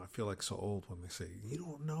feel like so old when they say, you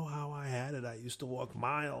don't know how I had it. I used to walk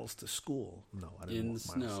miles to school. No, I didn't In walk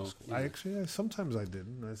snow. miles to school. Yeah. Sometimes I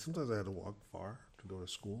didn't. Sometimes I had to walk far to go to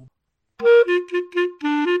school.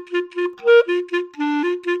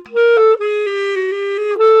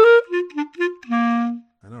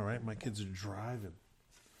 I know, right? My kids are driving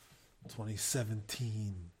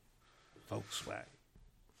 2017 Volkswagen.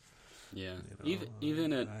 Yeah. You know,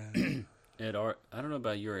 Even at our, I don't know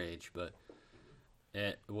about your age, but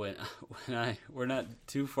when we're not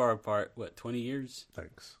too far apart. What, 20 years?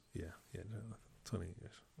 Thanks. Yeah, no, 20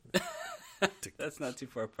 years. That's not too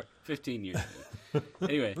far apart. 15 years.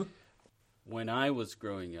 Anyway, when I was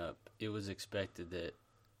growing up, it was expected that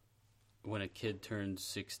when a kid turns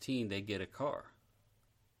 16, they get a car.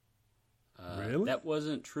 Really? That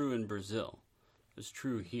wasn't true in Brazil. It was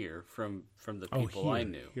true here from the people I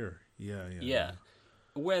knew. Here. Yeah.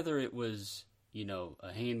 Whether it was,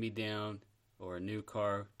 a hand-me-down or a new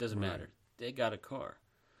car, doesn't matter. They got a car.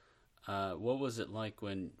 What was it like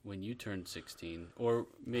when you turned 16, or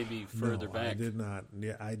maybe further back? I did not.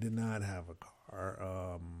 Yeah, I did not have a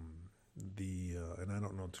car. And I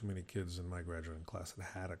don't know too many kids in my graduating class that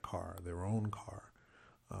had a car, their own car,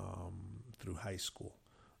 through high school.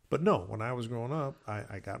 But no, when I was growing up,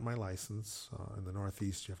 I got my license. In the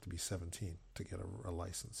Northeast, you have to be 17 to get a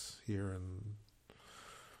license. Here in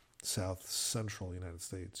South Central United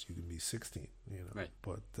States, you can be 16. Right.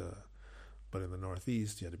 But in the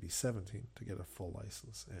Northeast, you had to be 17 to get a full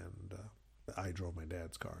license. And I drove my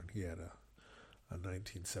dad's car, and he had a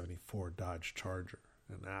 1974 Dodge Charger.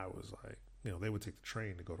 And I was like, they would take the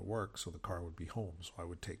train to go to work, so the car would be home. So I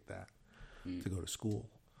would take that to go to school.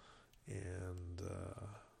 And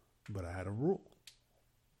but I had a rule.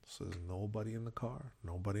 So there's nobody in the car.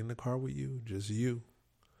 Nobody in the car with you, just you.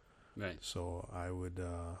 Right. So I would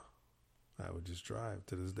just drive.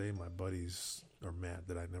 To this day, my buddies are mad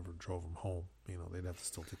that I never drove them home. They'd have to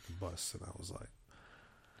still take the bus. And I was like,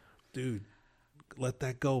 dude, let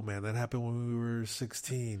that go, man. That happened when we were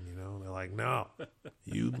 16, They're like, no,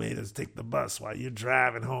 you made us take the bus while you're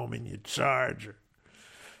driving home in your Charger.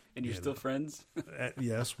 And you're still friends?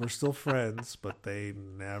 Yes, we're still friends, but they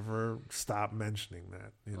never stop mentioning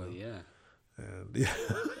that. Oh, yeah. And yeah.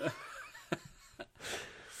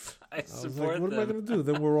 I was support like, what them. am I going to do?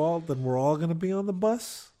 Then we're all going to be on the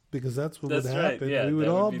bus, because that's what would happen. Right. Yeah, we would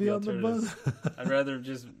that all be be the on the bus. I'd rather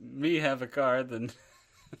just me have a car than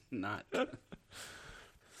not.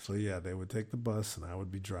 So yeah, they would take the bus, and I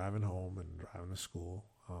would be driving home and driving to school.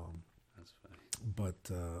 That's funny.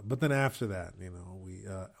 But then after that,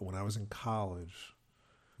 when I was in college,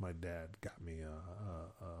 my dad got me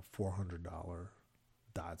a $400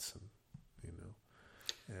 Datsun,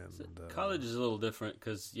 And So college is a little different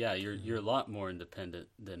because you're a lot more independent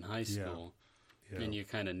than high school, and you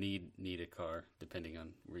kind of need a car depending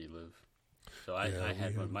on where you live. So I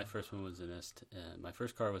had one. My first one was my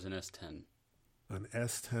first car was an S10. An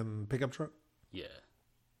S10 pickup truck? Yeah.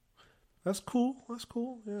 That's cool.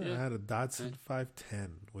 Yeah. I had a Datsun Right.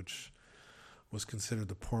 510, which was considered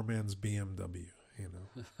the poor man's BMW,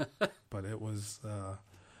 But it was,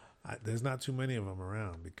 there's not too many of them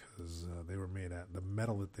around because they were made out, the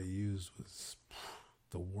metal that they used was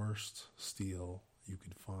the worst steel you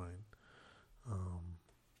could find.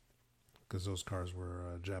 Because those cars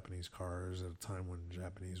were Japanese cars at a time when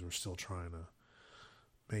Japanese were still trying to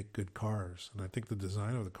make good cars. And I think the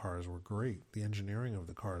design of the cars were great. The engineering of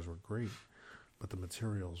the cars were great. But the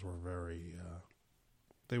materials were very,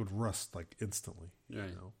 they would rust like instantly,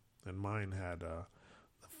 Right. And mine had the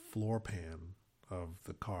floor pan of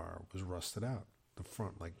the car was rusted out. The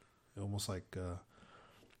front, like almost like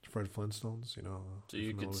Fred Flintstones, So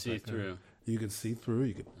you could see through. You could see through.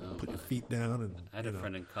 You could put your feet down, and I had a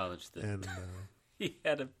friend in college that and he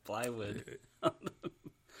had a plywood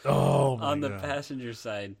on the passenger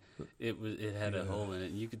side. It had a hole in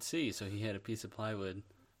it, and you could see. So he had a piece of plywood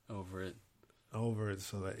over it.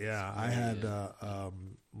 So that I had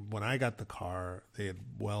when I got the car, they had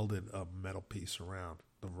welded a metal piece around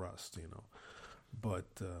the rust,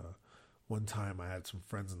 But one time I had some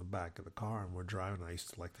friends in the back of the car, and we're driving. I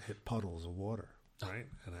used to like to hit puddles of water, right?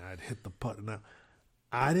 And I'd hit the puddle. Now,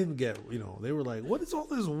 I didn't get, they were like, "What is all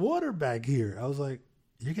this water back here?" I was like,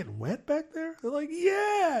 "You're getting wet back there?" They're like,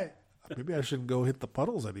 "Yeah." Maybe I shouldn't go hit the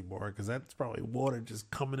puddles anymore because that's probably water just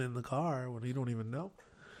coming in the car when you don't even know.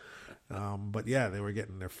 But yeah, they were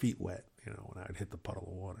getting their feet wet, when I'd hit the puddle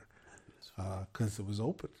of water because it was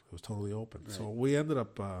open. It was totally open. Right. So we ended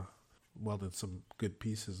up welding some good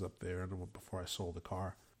pieces up there before I sold the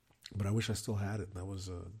car. But I wish I still had it. That was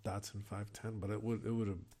a Datsun 510. But it would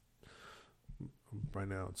have. Right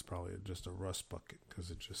now, it's probably just a rust bucket because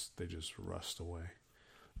they just rust away.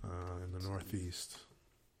 Northeast.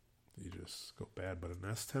 You just go bad. But an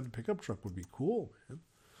S10 pickup truck would be cool, man.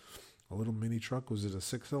 A little mini truck. Was it a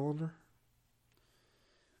 6-cylinder?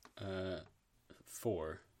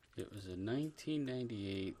 4. It was a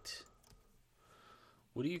 1998.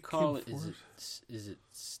 What do you call it? Is it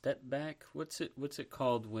step back? What's it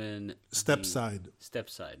called when step side? Step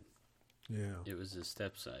side. Yeah. It was a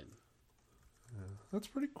step side. Yeah. That's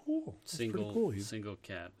pretty cool. Single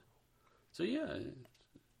cab. So yeah,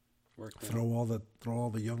 throw all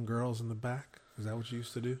the young girls in the back. Is that what you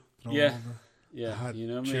used to do? Throw yeah. all the hot me.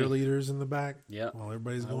 Cheerleaders in the back. Yep. While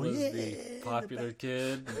everybody's going. I was the popular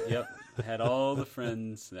kid. Yep. Had all the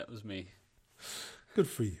friends. That was me. Good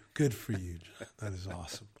for you. Good for you, John. That is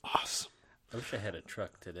awesome. Awesome. I wish I had a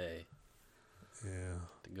truck today. Yeah.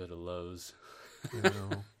 To go to Lowe's. I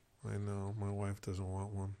know. My wife doesn't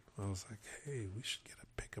want one. I was like, hey, we should get a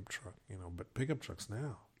pickup truck, but pickup trucks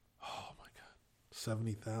now. Oh my God.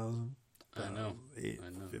 70,000. I know.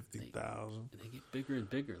 50,000. They get bigger and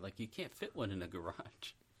bigger. Like you can't fit one in a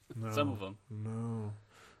garage. No, some of them. No.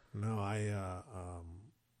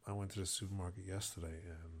 I went to the supermarket yesterday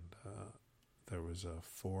and there was a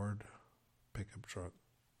Ford pickup truck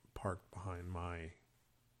parked behind my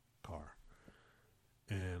car,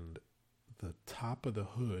 and the top of the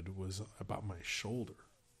hood was about my shoulder,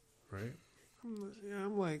 right?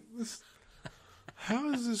 I'm like, this.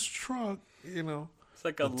 How is this truck? It's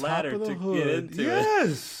like a ladder to hood, get into it.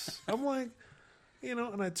 Yes, I'm like,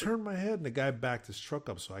 and I turned my head, and the guy backed his truck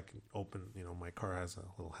up so I can open. My car has a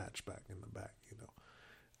little hatchback in the back,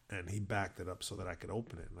 and he backed it up so that I could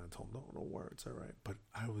open it. And I told him, no worries, it's all right. But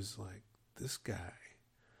I was like, this guy.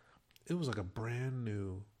 It was like a brand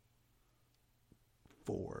new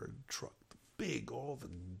Ford truck, big, all the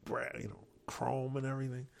chrome and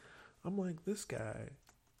everything. I'm like, this guy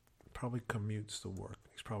probably commutes to work.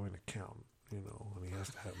 He's probably an accountant, and he has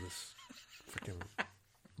to have this freaking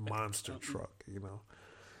monster truck,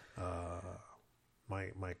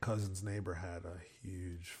 My cousin's neighbor had a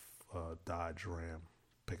huge Dodge Ram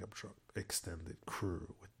pickup truck, extended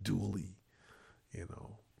crew with dually, and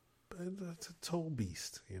it's a tow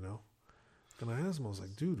beast, And I asked him, I was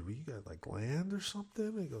like, dude, we got like land or something?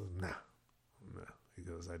 And he goes, nah. He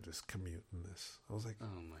goes, I just commute in this. I was like,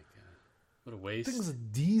 oh my God, what a waste. Thing's a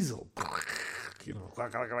diesel,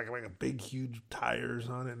 like a big, huge tires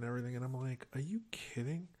on it and everything. And I'm like, are you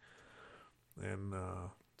kidding? And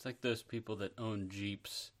it's like those people that own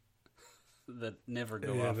Jeeps that never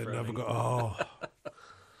go off-roading. That never go. Oh,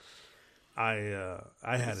 I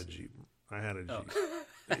had a Jeep. Oh.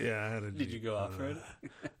 Yeah, I had a Jeep. Did you go off-roading?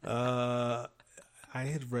 I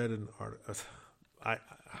had read an article.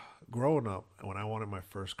 Growing up, when I wanted my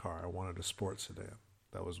first car, I wanted a sports sedan.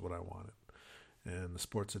 That was what I wanted. And the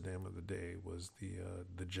sports sedan of the day was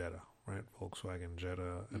the Jetta, right? Volkswagen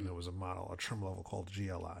Jetta, and there was a trim level called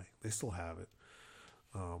GLI. They still have it,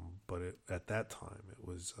 but at that time it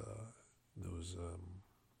was a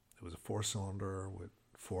 4-cylinder with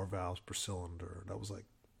 4 valves per cylinder. That was like,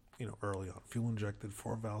 early on, fuel injected,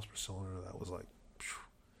 4 valves per cylinder. That was like,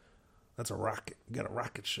 that's a rocket. You got a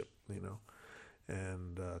rocket ship,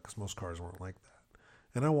 and because most cars weren't like that.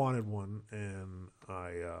 And I wanted one, and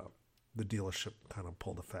the dealership kind of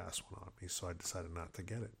pulled a fast one on me, so I decided not to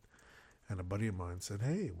get it. And a buddy of mine said,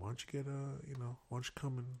 hey, why don't you why don't you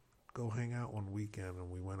come and go hang out one weekend? And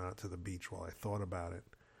we went out to the beach while I thought about it.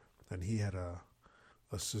 And he had a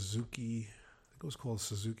Suzuki, I think it was called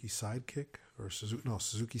Suzuki Sidekick, or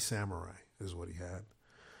Suzuki Samurai is what he had.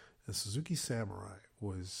 And Suzuki Samurai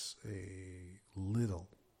was a little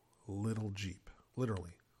Jeep,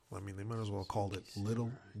 literally. I mean, they might as well have called it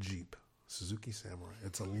Little Jeep. Suzuki Samurai.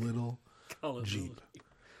 It's a little Jeep.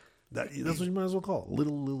 That's what you might as well call it,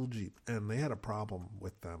 little Jeep. And they had a problem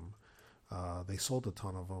with them. They sold a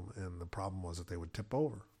ton of them, and the problem was that they would tip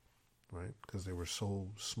over, right? Because they were so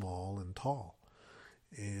small and tall.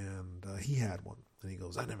 And he had one. And he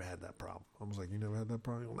goes, I never had that problem. I was like, you never had that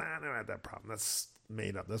problem? He goes, nah, I never had that problem. That's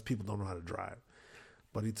made up. That's people don't know how to drive.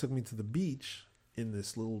 But he took me to the beach in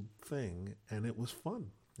this little thing, and it was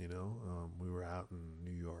fun. We were out in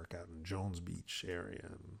New York, out in Jones Beach area,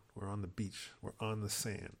 and we're on the beach. We're on the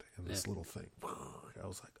sand in this little thing. I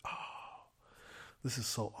was like, oh, this is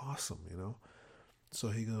so awesome, So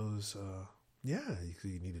he goes, yeah,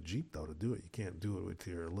 you need a Jeep, though, to do it. You can't do it with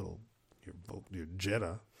your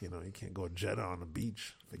Jetta. You can't go Jetta on the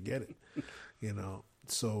beach. Forget it,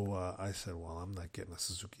 So I said, well, I'm not getting a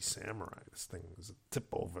Suzuki Samurai. This thing is a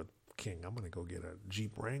tip-over king. I'm going to go get a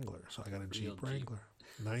Jeep Wrangler. So I got a Jeep Wrangler.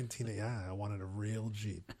 1980. Yeah, I wanted a real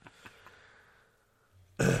Jeep.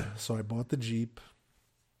 So I bought the Jeep,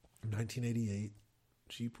 1988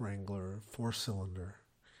 Jeep Wrangler, 4-cylinder.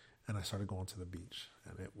 and I started going to the beach.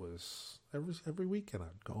 And it was every weekend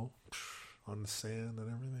I'd go on the sand and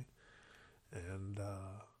everything. And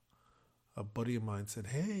a buddy of mine said,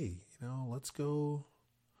 "Hey, let's go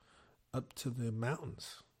up to the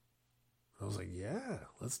mountains." I was like, "Yeah,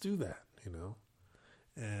 let's do that,"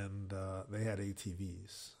 And they had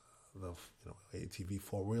ATVs, ATV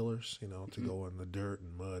four-wheelers, to go in the dirt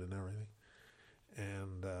and mud and everything.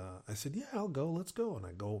 And I said, "Yeah, I'll go. Let's go." And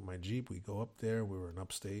I go with my Jeep. We go up there. We were in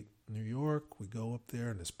upstate New York. We go up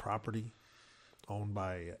there in this property owned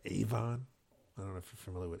by Avon. I don't know if you're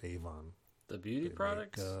familiar with Avon. The beauty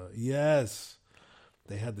products? Yes.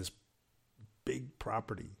 They had this big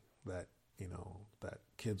property that, that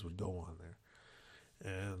kids would go on there.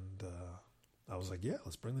 And I was like, "Yeah,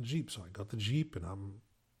 let's bring the Jeep." So I got the Jeep, and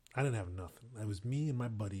I didn't have nothing. It was me and my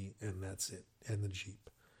buddy, and that's it, and the Jeep.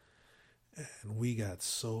 And we got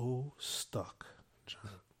so stuck,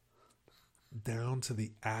 John, down to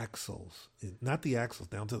the axles. Not the axles,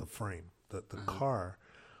 down to the frame. The car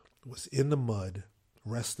was in the mud,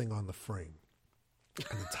 resting on the frame.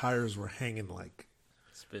 And the tires were hanging like,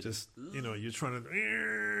 just, you're trying to,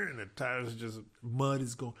 and the tires just, mud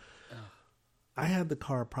is going. I had the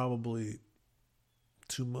car probably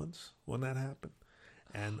 2 months when that happened.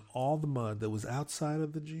 And all the mud that was outside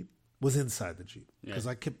of the Jeep was inside the Jeep. Because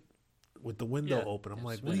I kept, with the window open, I'm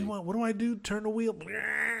like, "What do you want? What do I do? Turn the wheel?"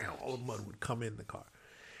 All the mud would come in the car.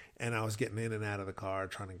 And I was getting in and out of the car,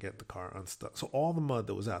 trying to get the car unstuck. So all the mud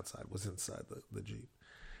that was outside was inside the Jeep.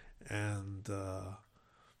 And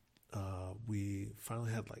we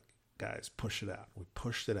finally had, guys push it out. We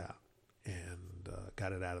pushed it out and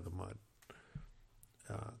got it out of the mud.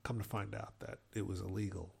 Come to find out that it was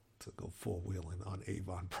illegal to go four-wheeling on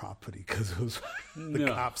Avon property because it was the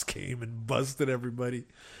cops came and busted everybody.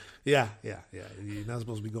 Yeah. You're not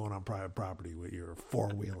supposed to be going on private property with your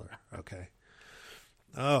four-wheeler, okay?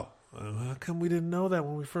 Oh, how come we didn't know that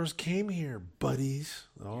when we first came here, buddies?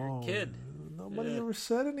 You're a kid. Nobody ever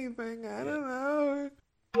said anything. I don't know.